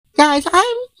Guys,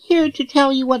 I'm here to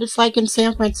tell you what it's like in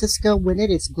San Francisco when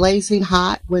it is blazing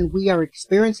hot, when we are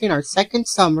experiencing our second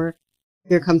summer.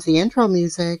 Here comes the intro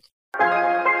music.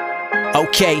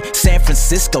 Okay, San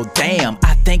Francisco, damn,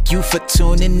 I thank you for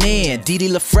tuning in. Dee Dee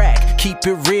LaFrac, keep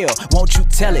it real, won't you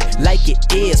tell it like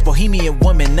it is? Bohemian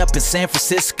woman up in San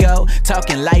Francisco,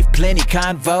 talking life, plenty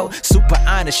convo. Super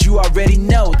honest, you already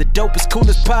know, the dopest,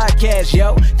 coolest podcast,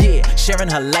 yo. Yeah, sharing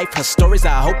her life, her stories,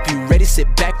 I hope you ready, sit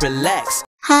back, relax.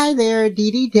 Hi there, Dee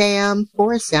Dee Dam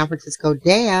for San Francisco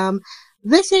Dam.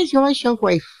 This is your show for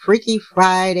a Freaky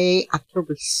Friday,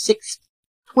 October 6th.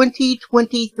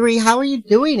 2023. How are you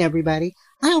doing, everybody?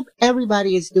 I hope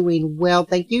everybody is doing well.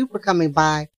 Thank you for coming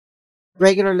by.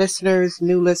 Regular listeners,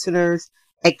 new listeners,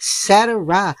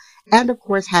 etc. And of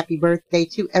course, happy birthday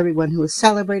to everyone who is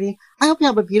celebrating. I hope you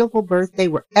have a beautiful birthday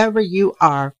wherever you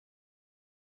are.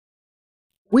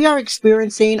 We are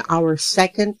experiencing our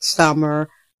second summer.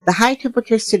 The high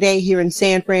temperatures today here in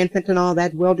San Fran, Fentanyl,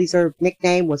 that well-deserved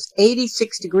nickname, was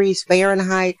 86 degrees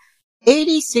Fahrenheit.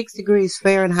 86 degrees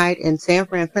Fahrenheit in San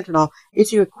Fran, Fentanyl is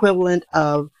the equivalent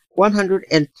of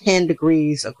 110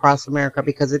 degrees across America,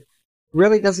 because it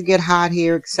really doesn't get hot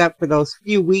here except for those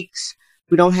few weeks.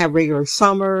 We don't have regular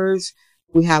summers.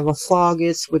 We have a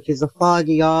Fogust, which is a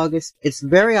foggy August. It's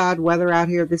very odd weather out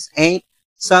here. This ain't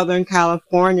Southern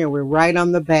California. We're right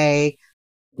on the bay.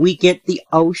 We get the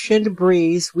ocean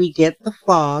breeze. We get the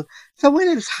fog. So when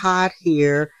it's hot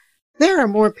here, there are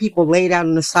more people laid out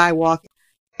on the sidewalk.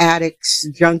 Addicts,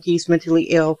 junkies, mentally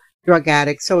ill, drug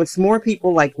addicts. So it's more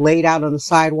people like laid out on the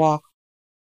sidewalk.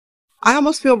 I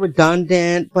almost feel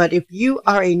redundant, but if you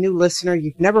are a new listener,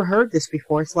 you've never heard this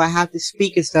before, so I have to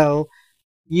speak as though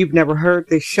you've never heard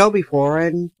this show before.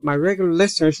 And my regular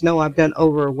listeners know I've done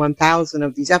over 1,000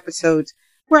 of these episodes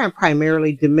where I'm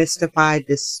primarily demystified,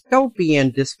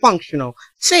 dystopian, dysfunctional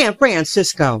San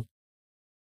Francisco.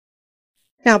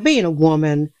 Now, being a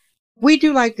woman, we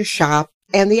do like to shop.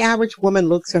 And the average woman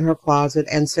looks in her closet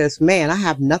and says, man, I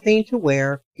have nothing to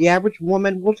wear. The average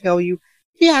woman will tell you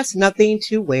she has nothing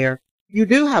to wear. You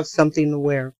do have something to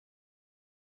wear.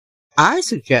 I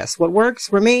suggest what works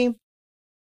for me.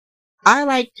 I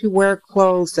like to wear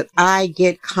clothes that I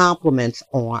get compliments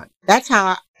on. That's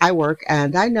how I work.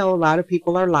 And I know a lot of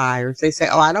people are liars. They say,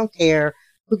 oh, I don't care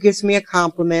who gives me a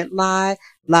compliment. Lie,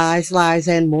 lies, lies,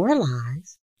 and more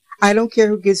lies. I don't care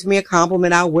who gives me a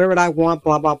compliment. I'll wear what I want,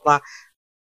 blah, blah, blah.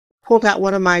 Pulled out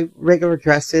one of my regular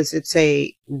dresses. It's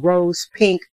a rose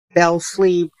pink bell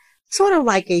sleeve, sort of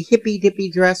like a hippy dippy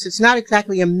dress. It's not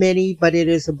exactly a mini, but it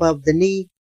is above the knee,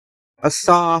 a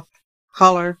soft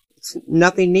color. It's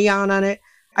nothing neon on it.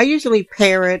 I usually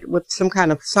pair it with some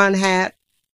kind of sun hat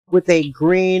with a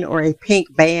green or a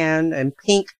pink band and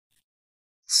pink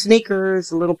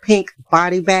sneakers, a little pink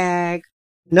body bag,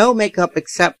 no makeup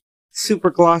except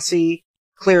super glossy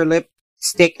clear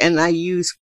lipstick, and I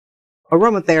use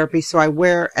aromatherapy, so I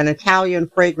wear an Italian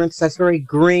fragrance that's very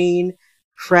green,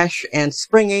 fresh, and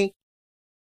springy.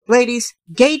 Ladies,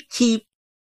 gatekeep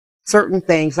certain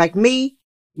things. Like me,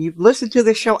 you've listened to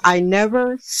the show, I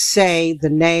never say the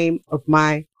name of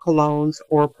my colognes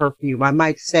or perfume. I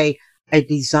might say a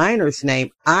designer's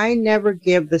name. I never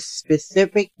give the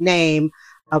specific name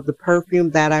of the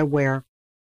perfume that I wear.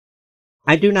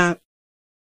 I do not.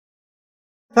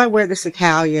 If I wear this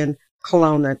Italian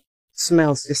cologne that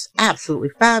smells just absolutely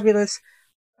fabulous,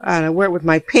 and I wear it with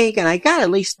my pink, and I got at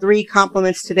least 3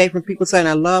 compliments today from people saying,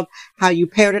 I love how you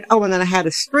paired it. Oh, and then I had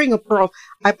a string of pearls.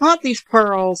 I bought these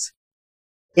pearls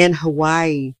in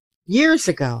Hawaii years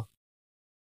ago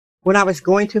when I was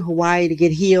going to Hawaii to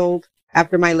get healed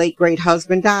after my late great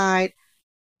husband died.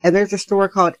 And there's a store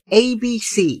called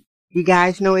ABC. You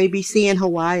guys know ABC in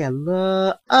Hawaii? I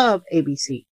love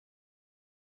ABC.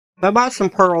 So I bought some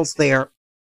pearls there.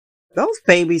 Those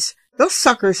babies, those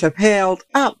suckers have held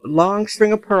up. Long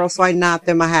string of pearls, so I knot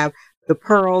them. I have the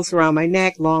pearls around my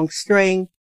neck, long string,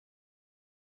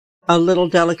 a little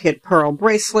delicate pearl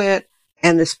bracelet,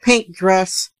 and this pink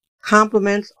dress,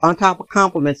 compliments on top of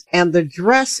compliments. And the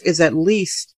dress is at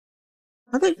least,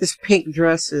 I think this pink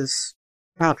dress is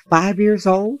about 5 years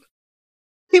old.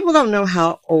 People don't know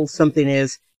how old something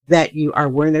is that you are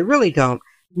wearing. They really don't.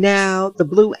 Now, the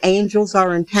Blue Angels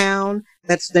are in town.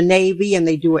 That's the Navy, and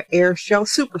they do an air show,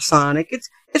 supersonic.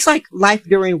 It's like life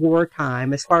during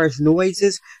wartime as far as noise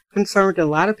is concerned. A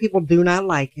lot of people do not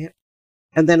like it.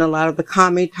 And then a lot of the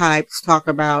commie types talk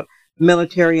about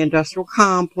military-industrial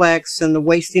complex and the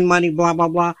wasting money, blah, blah,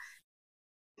 blah.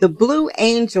 The Blue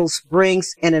Angels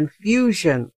brings an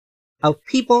infusion of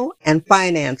people and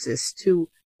finances to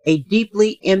a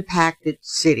deeply impacted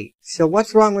city. So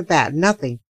what's wrong with that?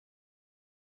 Nothing.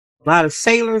 A lot of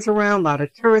sailors around, a lot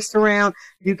of tourists around.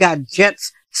 You got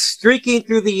jets streaking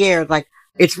through the air. Like,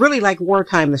 it's really like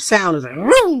wartime. The sound is like,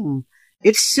 vroom!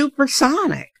 It's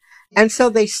supersonic. And so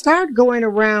they start going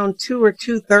around 2 or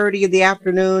 2:30 in the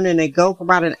afternoon, and they go for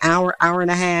about an hour, hour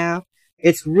and a half.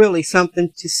 It's really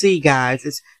something to see,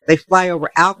 guys. They fly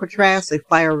over Alcatraz, they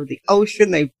fly over the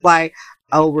ocean, they fly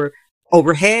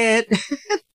overhead,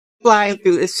 flying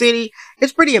through the city.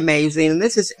 It's pretty amazing. And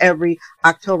this is every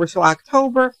October. So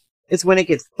October is when it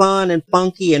gets fun and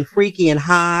funky and freaky and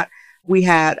hot. We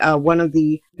had one of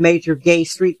the major gay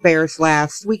street fairs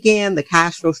last weekend, the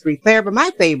Castro Street Fair. But my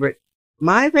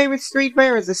favorite street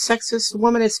fair is the Sexist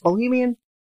Womanist Bohemian.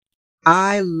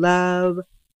 I love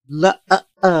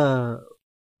the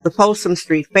Folsom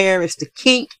Street Fair. It's the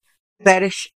kink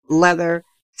fetish leather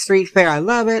street fair. I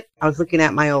love it. I was looking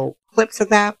at my old clips of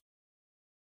that.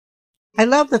 I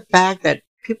love the fact that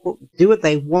people do what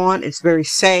they want. It's very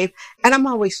safe. And I'm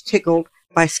always tickled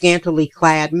by scantily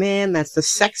clad men. That's the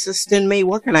sexist in me.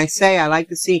 What can I say? I like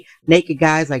to see naked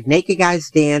guys, like naked guys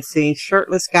dancing,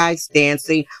 shirtless guys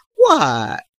dancing.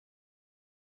 What?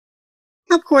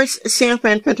 Of course, San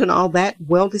Fran Fentanyl, that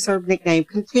well-deserved nickname,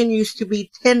 continues to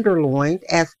be tenderloined,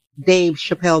 as Dave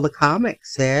Chappelle the comic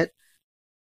said.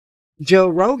 Joe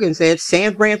Rogan said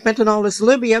San Fran Fentanyl is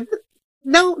Libya.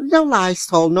 No lies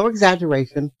told, no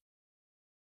exaggeration.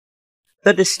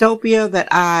 The dystopia that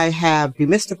I have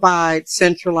demystified,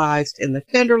 centralized in the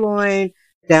Tenderloin,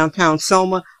 downtown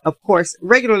Soma. Of course,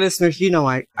 regular listeners, you know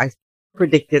I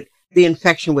predicted the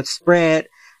infection would spread.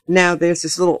 Now there's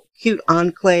this little cute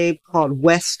enclave called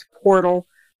West Portal.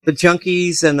 The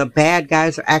junkies and the bad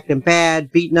guys are acting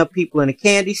bad, beating up people in a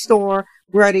candy store.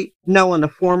 We already know on the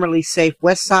formerly safe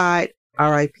West Side,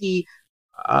 RIP,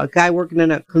 a guy working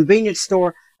in a convenience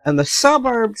store. And the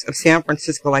suburbs of San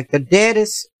Francisco, like the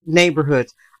deadest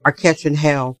neighborhoods, are catching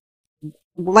hell.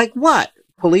 Like what?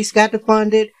 Police got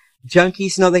defunded.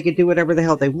 Junkies know they can do whatever the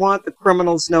hell they want. The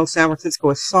criminals know San Francisco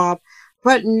is soft.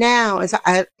 But now, as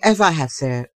I have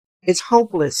said, it's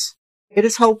hopeless. It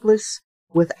is hopeless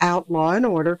without law and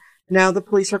order. Now the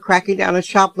police are cracking down on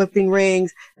shoplifting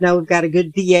rings. Now we've got a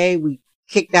good DA. We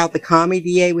kicked out the commie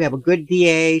DA. We have a good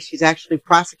DA. She's actually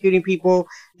prosecuting people.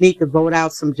 Need to vote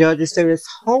out some judges. There is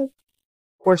hope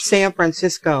for San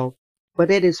Francisco, but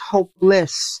it is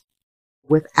hopeless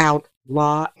without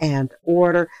law and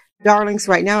order. Darlings,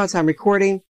 right now as I'm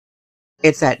recording,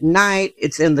 it's at night.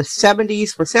 It's in the 70s.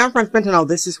 For San Fran Fentanyl,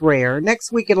 this is rare.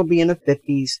 Next week, it'll be in the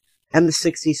 50s and the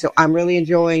 60s. So I'm really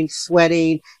enjoying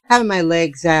sweating, having my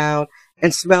legs out,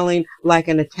 and smelling like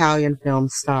an Italian film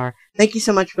star. Thank you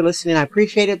so much for listening. I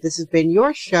appreciate it. This has been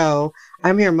your show.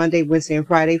 I'm here Monday, Wednesday, and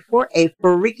Friday for a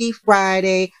Freaky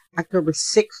Friday, October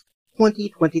 6th,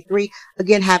 2023.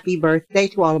 Again, happy birthday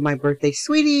to all of my birthday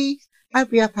sweeties. I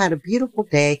hope you have had a beautiful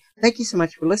day. Thank you so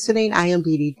much for listening. I am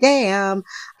Dee Dee Damn.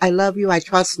 I love you. I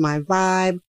trust my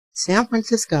vibe. San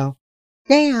Francisco.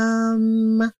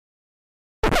 Damn.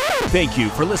 Thank you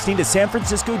for listening to San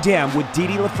Francisco Damn with Dee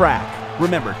Dee LaFrac.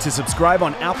 Remember to subscribe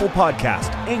on Apple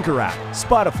Podcast, Anchor app,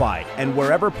 Spotify, and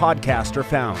wherever podcasts are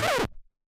found.